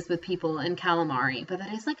what it is with people in calamari, but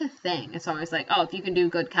that is like a thing. It's always like, oh, if you can do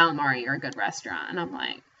good calamari, you're a good restaurant. And I'm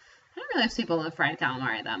like, I don't realize people love fried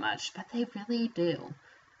calamari that much, but they really do.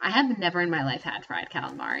 I have never in my life had fried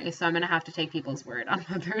calamari, so I'm going to have to take people's word on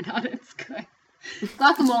whether or not it's good.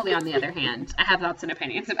 Guacamole, on the other hand, I have thoughts and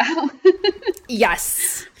opinions about.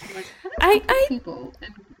 Yes. Like, I people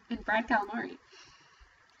in fried calamari.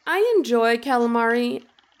 I enjoy calamari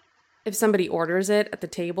if somebody orders it at the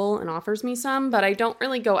table and offers me some, but I don't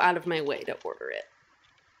really go out of my way to order it.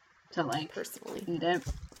 To, like, personally eat it.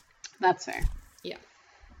 That's fair. Yeah.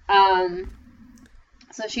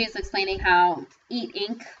 So she is explaining how Eat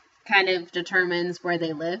Inc. kind of determines where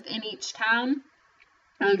they live in each town.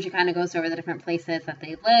 She kind of goes over the different places that they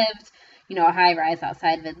lived. You know, a high rise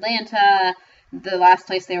outside of Atlanta. The last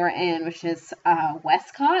place they were in, which is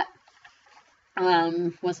Westcott,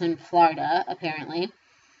 was in Florida, apparently.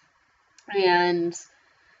 And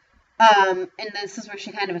this is where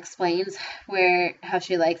she kind of explains how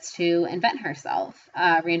she likes to reinvent herself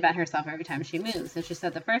every time she moves. And she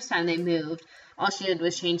said the first time they moved, all she did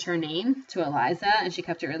was change her name to Eliza, and she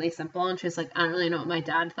kept it really simple. And she was like, I don't really know what my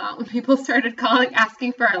dad thought when people started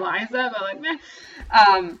asking for Eliza, but like, meh.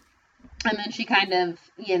 And then she kind of,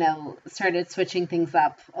 you know, started switching things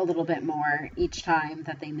up a little bit more each time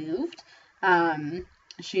that they moved.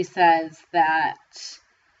 She says that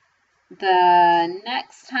the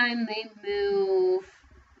next time they move,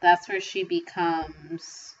 that's where she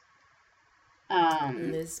becomes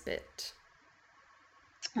Lisbeth.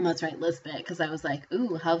 And that's right, Lisbeth, because I was like,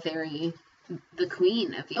 ooh, how very the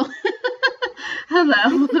queen of you.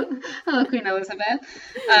 Hello, Queen Elizabeth.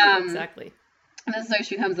 Exactly. And this is where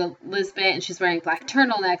she becomes a Lisbeth, and she's wearing black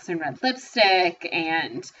turtlenecks and red lipstick,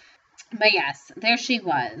 but yes, there she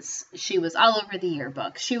was. She was all over the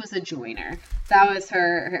yearbook. She was a joiner. That was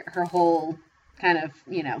her whole kind of,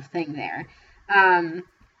 you know, thing there. That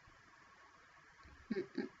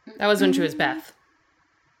was when she was Beth.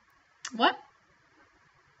 What?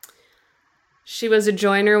 She was a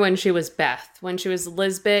joiner when she was Beth. When she was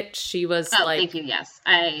Lisbeth, she was thank you, yes.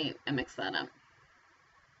 I mixed that up.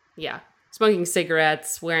 Yeah. Smoking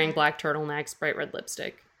cigarettes, wearing black turtlenecks, bright red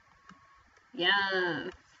lipstick. Yeah.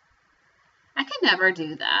 I could never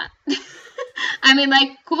do that. I mean,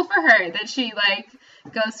 like, cool for her that she, like,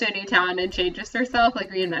 goes to a new town and changes herself,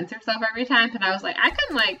 like, reinvents herself every time. But I was like, I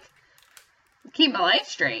couldn't, like, keep my life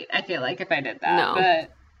straight, I feel like, if I did that. No.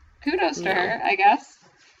 But kudos to her, I guess.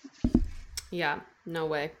 Yeah, no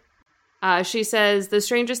way. She says, the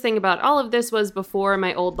strangest thing about all of this was before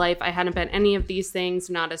my old life, I hadn't been any of these things,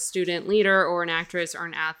 not a student leader or an actress or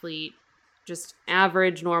an athlete, just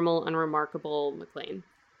average, normal, unremarkable McLean.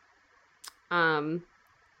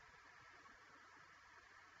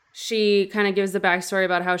 She kind of gives the backstory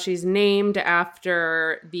about how she's named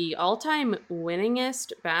after the all-time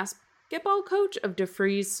winningest basketball coach of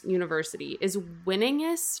DeVries University. Is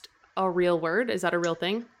winningest a real word? Is that a real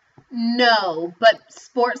thing? No, but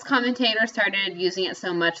sports commentators started using it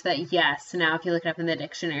so much that yes, now if you look it up in the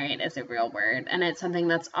dictionary, it is a real word. And it's something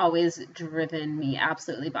that's always driven me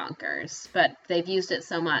absolutely bonkers. But they've used it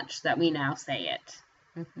so much that we now say it.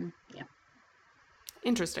 Mm-hmm. Yeah.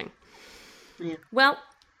 Interesting. Yeah. Well,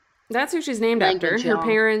 that's who she's named Language, after. Her y'all.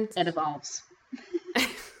 parents. It evolves.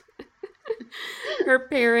 Her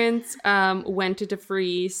parents went to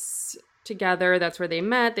DeVries together. That's where they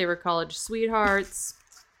met. They were college sweethearts.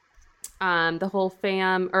 The whole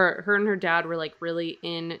her and her dad were like really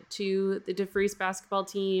into the DeVries basketball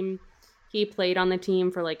team. He played on the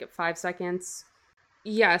team for like 5 seconds.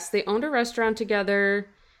 Yes, they owned a restaurant together.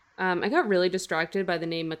 I got really distracted by the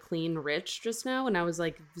name McLean Rich just now, and I was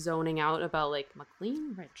like zoning out about like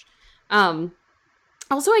McLean Rich.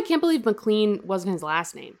 Also, I can't believe McLean wasn't his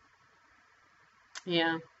last name.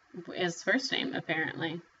 Yeah, his first name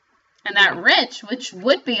apparently, and that Rich, which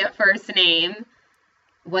would be a first name,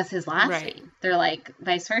 was his last name. They're like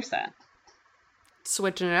vice versa,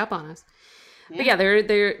 switching it up on us. But yeah,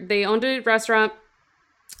 they owned a restaurant.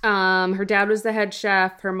 Her dad was the head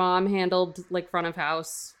chef. Her mom handled like front of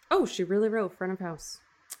house. Oh, she really wrote front of house.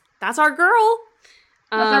 That's our girl.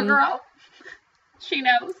 That's our girl. She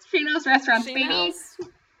knows. She knows restaurants, she baby. Knows.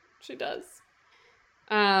 She does.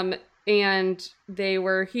 And they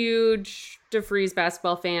were huge DeFreeze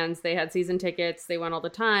basketball fans. They had season tickets. They went all the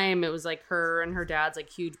time. It was like her and her dad's like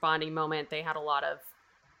huge bonding moment. They had a lot of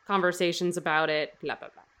conversations about it. Blah, blah,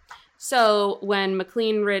 blah. So when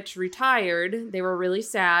McLean Rich retired, they were really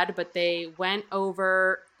sad, but they went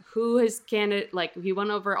over he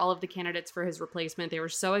went over all of the candidates for his replacement. They were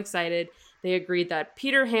so excited. They agreed that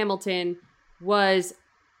Peter Hamilton was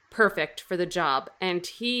perfect for the job. And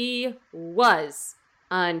he was,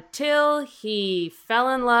 until he fell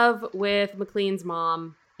in love with McLean's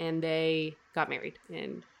mom and they got married.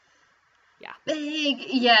 And yeah. Big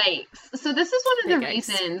yikes. So this is one of the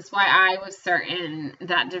reasons why I was certain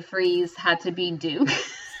that DeFreeze had to be Duke.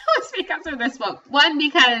 was because of this book. One,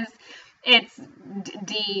 because it's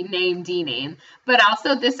D name. But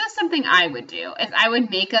also, this is something I would do. Is I would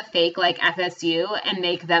make a fake, like, FSU and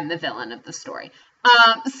make them the villain of the story.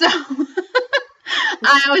 So...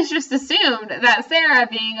 I always just assumed that Sarah,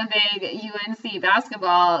 being a big UNC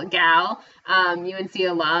basketball gal, UNC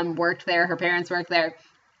alum, worked there, her parents worked there,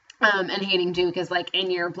 and hating Duke is like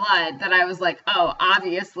in your blood, that I was like, oh,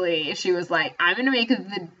 obviously she was like, I'm going to make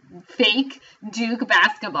the fake Duke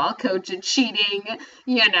basketball coach a cheating,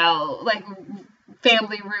 like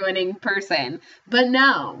family ruining person. But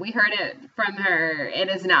no, we heard it from her. It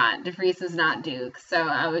is not. DeFreeze is not Duke. So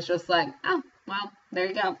I was just like, oh, well, there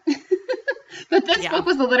you go. But this book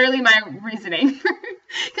was literally my reasoning.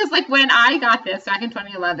 Because, like, when I got this back in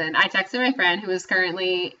 2011, I texted my friend who was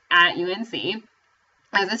currently at UNC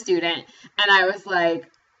as a student, and I was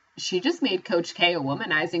like, she just made Coach K a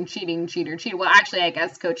womanizing, cheating, cheater. Well, actually, I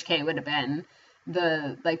guess Coach K would have been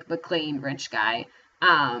the, like, McLean rich guy,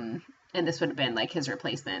 and this would have been, like, his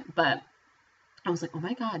replacement. But I was like, oh,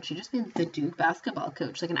 my God, she just made the Duke basketball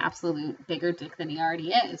coach, like, an absolute bigger dick than he already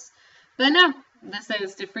is. But no, this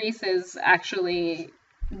is DeFreeze is actually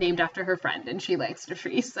named after her friend, and she likes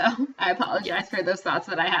DeFreeze, so I apologize for those thoughts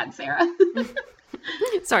that I had, Sarah.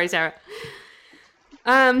 Sorry, Sarah.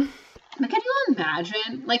 But can you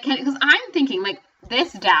imagine, like, because I'm thinking, like,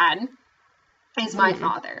 this dad is my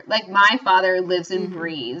father. Like, my father lives and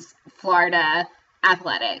breathes Florida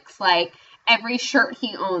athletics. Like, every shirt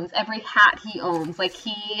he owns, every hat he owns, like,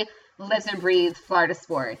 he lives and breathes Florida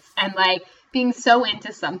sports. And, like, being so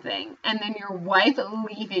into something, and then your wife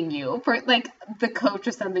leaving you for, like, the coach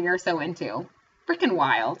of something you're so into. Freaking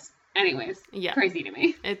wild. Anyways, crazy to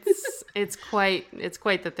me. It's quite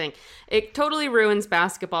the thing. It totally ruins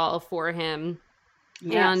basketball for him.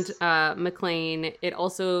 Yes. And McLean, it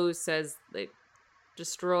also says they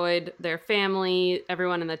destroyed their family.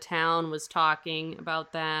 Everyone in the town was talking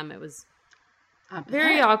about them. It was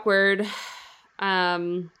very awkward.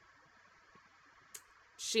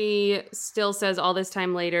 She still says all this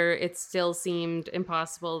time later, it still seemed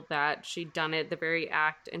impossible that she'd done it. The very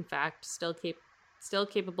act, in fact, still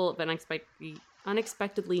capable of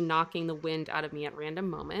unexpectedly knocking the wind out of me at random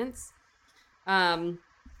moments.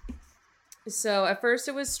 So at first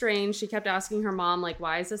it was strange. She kept asking her mom, like,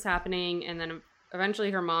 why is this happening? And then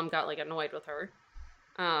eventually her mom got, like, annoyed with her.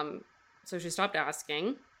 So she stopped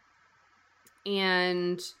asking.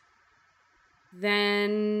 And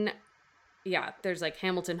then... yeah, there's like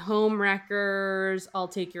Hamilton home wreckers. I'll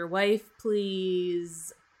take your wife,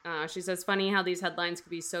 please. She says, funny how these headlines could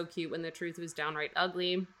be so cute when the truth was downright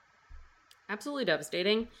ugly. Absolutely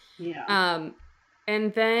devastating. Yeah.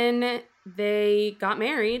 And then they got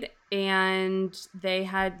married and they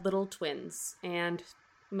had little twins. And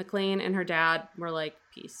McLean and her dad were like,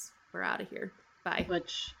 peace. We're out of here. Bye.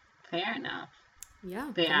 Which, fair enough.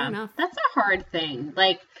 Yeah, fair enough. That's a hard thing.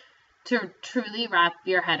 Like, to truly wrap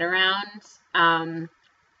your head around,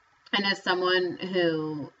 and as someone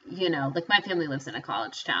who, like, my family lives in a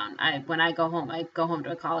college town. When I go home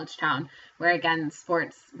to a college town where, again,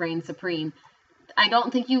 sports reign supreme. I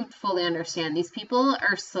don't think you fully understand. These people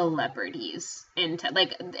are celebrities.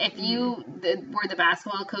 Like, if you were the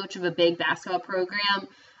basketball coach of a big basketball program,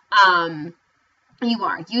 you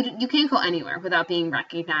are. You can't go anywhere without being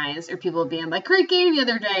recognized or people being like, great game the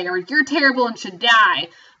other day, or you're terrible and should die.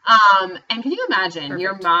 And can you imagine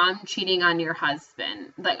your mom cheating on your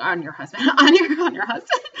husband, on your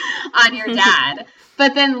dad,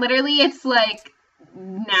 but then literally it's like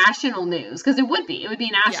national news, because it would be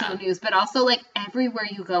national news, but also like everywhere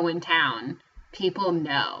you go in town, people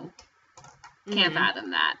know. Can't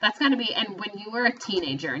fathom that. That's gotta be, and when you were a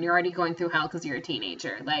teenager and you're already going through hell because you're a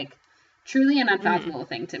teenager, like, truly an unfathomable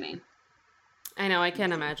thing to me. I know, I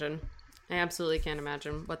can't imagine. I absolutely can't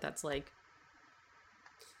imagine what that's like.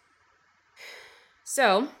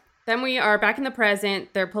 So, then we are back in the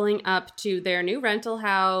present. They're pulling up to their new rental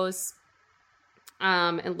house.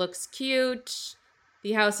 It looks cute.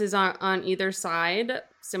 The houses are on either side,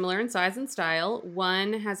 similar in size and style.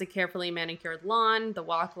 One has a carefully manicured lawn, the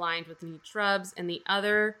walk lined with neat shrubs, and the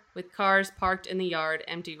other with cars parked in the yard,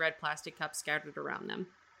 empty red plastic cups scattered around them.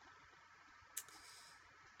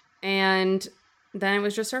 And then it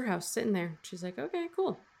was just her house sitting there. She's like, okay,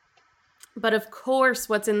 cool. But of course,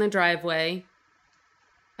 what's in the driveway?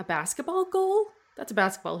 A basketball goal? That's a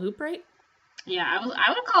basketball hoop, right? Yeah,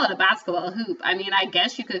 I would call it a basketball hoop. I mean, I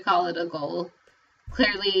guess you could call it a goal.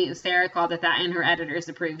 Clearly, Sarah called it that and her editors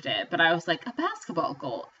approved it. But I was like, a basketball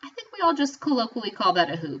goal? I think we all just colloquially call that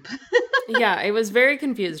a hoop. Yeah, I was very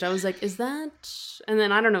confused. I was like, is that... And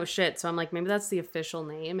then I don't know shit. So I'm like, maybe that's the official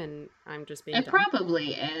name and I'm just being It dumb.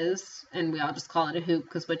 probably is. And we all just call it a hoop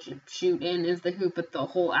because what you shoot in is the hoop, but the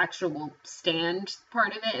whole actual stand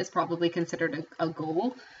part of it is probably considered a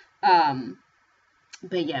goal.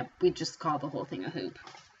 But yeah, we just call the whole thing a hoop.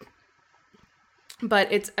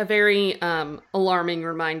 But it's a very alarming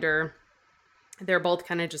reminder. They're both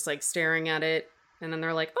kind of just like staring at it. And then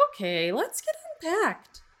they're like, okay, let's get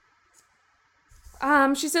unpacked.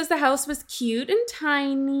 She says the house was cute and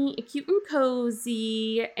tiny, cute and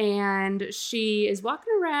cozy. And she is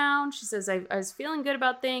walking around. She says, I was feeling good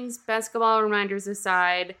about things, basketball reminders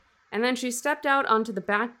aside. And then she stepped out onto the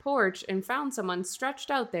back porch and found someone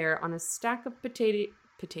stretched out there on a stack of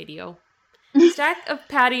patio. Stack of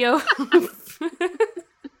patio.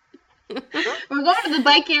 We're going to the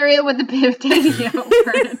bike area with the patio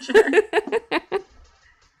furniture.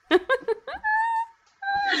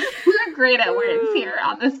 We're great at words here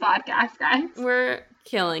on this podcast, guys. We're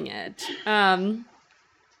killing it.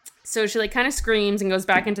 So she like kind of screams and goes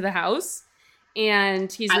back into the house. And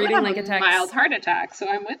he's reading like a text. Mild heart attack, so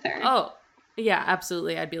I'm with her. Oh, yeah,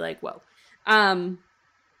 absolutely. I'd be like, whoa.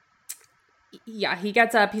 Yeah, he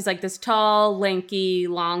gets up. He's like this tall, lanky,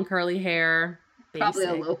 long, curly hair. Probably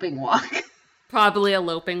a loping walk. Probably a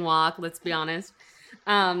loping walk, let's be honest.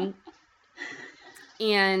 And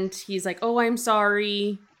he's like, oh, I'm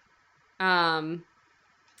sorry. And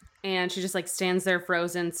she just like stands there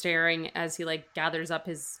frozen, staring as he like gathers up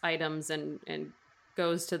his items and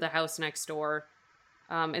goes to the house next door.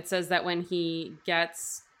 It says that when he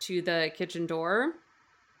gets to the kitchen door,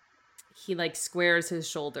 he like squares his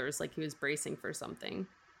shoulders like he was bracing for something.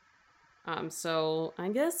 So I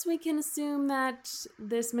guess we can assume that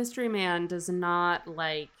this mystery man does not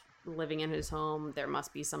like living in his home. There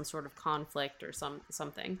must be some sort of conflict or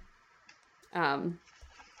something. And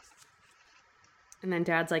then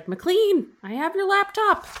Dad's like, McLean, I have your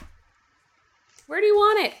laptop. Where do you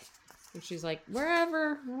want it? And she's like,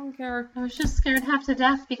 wherever. I don't care. I was just scared half to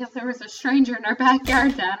death because there was a stranger in our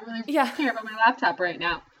backyard, Dad. I really care about my laptop right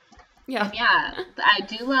now. Yeah. And yeah, I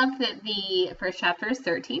do love that the first chapter is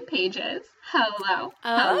 13 pages. Hello.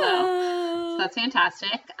 So that's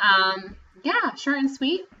fantastic. Yeah, short and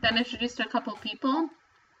sweet. Then introduced to a couple people.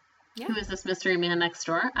 Yeah. Who is this mystery man next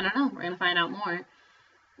door? I don't know. We're going to find out more.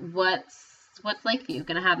 What's Lakeview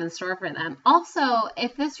going to have in store for them? Also,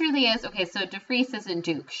 if this really is... Okay, so DeFreeze isn't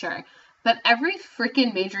Duke, sure. But every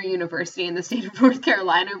freaking major university in the state of North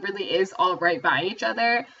Carolina really is all right by each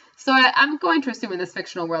other. So I'm going to assume in this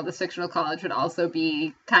fictional world, this fictional college would also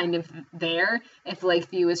be kind of there if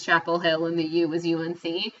Lakeview is Chapel Hill and the U is UNC.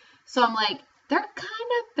 So I'm like, they're kind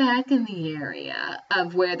of back in the area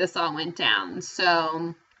of where this all went down.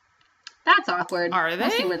 So that's awkward. Are they?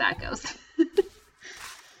 We'll see where that goes.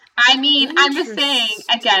 I mean, I'm just saying,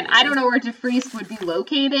 again, I don't know where DeFreeze would be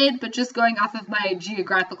located, but just going off of my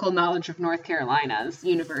geographical knowledge of North Carolina's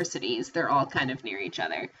universities, they're all kind of near each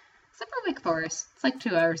other. Except for Wake Forest. It's like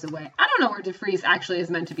 2 hours away. I don't know where DeFreeze actually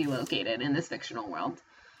is meant to be located in this fictional world.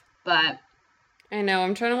 But I know,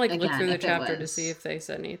 I'm trying to like look through the chapter to see if they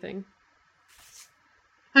said anything.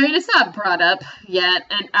 I mean, it's not brought up yet,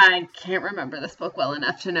 and I can't remember this book well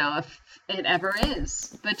enough to know if it ever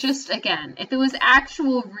is. But just, again, if it was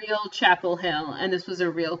actual real Chapel Hill, and this was a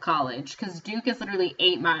real college, because Duke is literally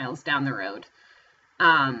 8 miles down the road,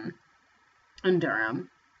 in Durham,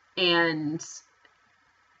 and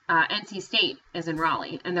NC State is in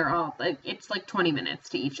Raleigh, and they're all, like, it's like 20 minutes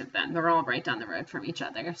to each of them. They're all right down the road from each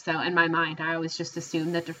other. So, in my mind, I always just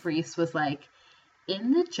assumed that DeFreeze was, like,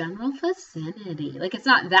 in the general vicinity. Like, it's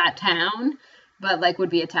not that town, but, like,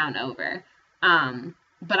 would be a town over.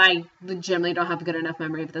 But I legitimately don't have a good enough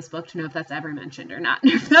memory of this book to know if that's ever mentioned or not.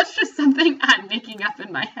 If that's just something I'm making up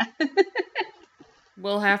in my head.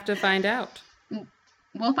 We'll have to find out.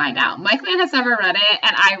 we'll find out. Mike Mann has never read it,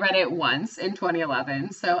 and I read it once in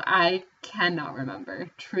 2011, so I cannot remember.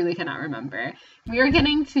 Truly cannot remember. We are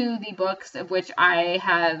getting to the books of which I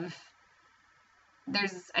have...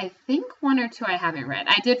 There's, I think, one or two I haven't read.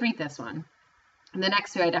 I did read this one. The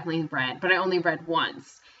next two I definitely read, but I only read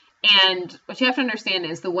once. And what you have to understand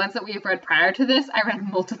is the ones that we have read prior to this, I read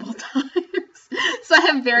multiple times. So I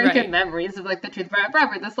have very good memories of, like, The Truth About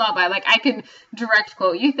Forever, This Lullaby. Like, I can direct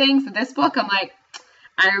quote you things. This book, I'm like,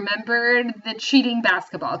 I remembered the cheating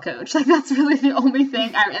basketball coach. Like, that's really the only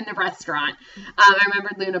thing. In the restaurant. I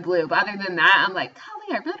remembered Luna Blue. But other than that, I'm like,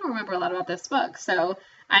 golly, I really don't remember a lot about this book. So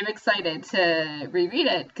I'm excited to reread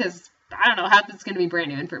it because I don't know how it's going to be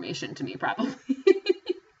brand new information to me, probably.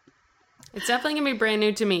 It's definitely going to be brand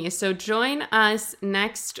new to me. So join us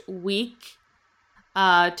next week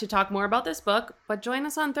to talk more about this book. But join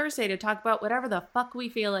us on Thursday to talk about whatever the fuck we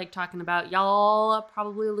feel like talking about. Y'all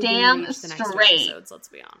probably damn the next straight. episodes, let's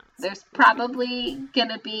be honest. There's probably going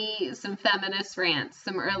to be some feminist rants,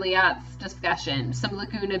 some early aughts discussion, some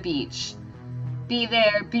Laguna Beach. Be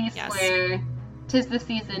there, be square. 'Tis the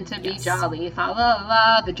season to be jolly. Fa la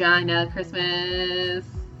la, vagina, Christmas.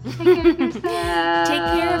 Take care of yourself. Take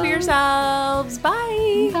care of yourselves.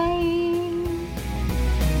 Bye. Bye.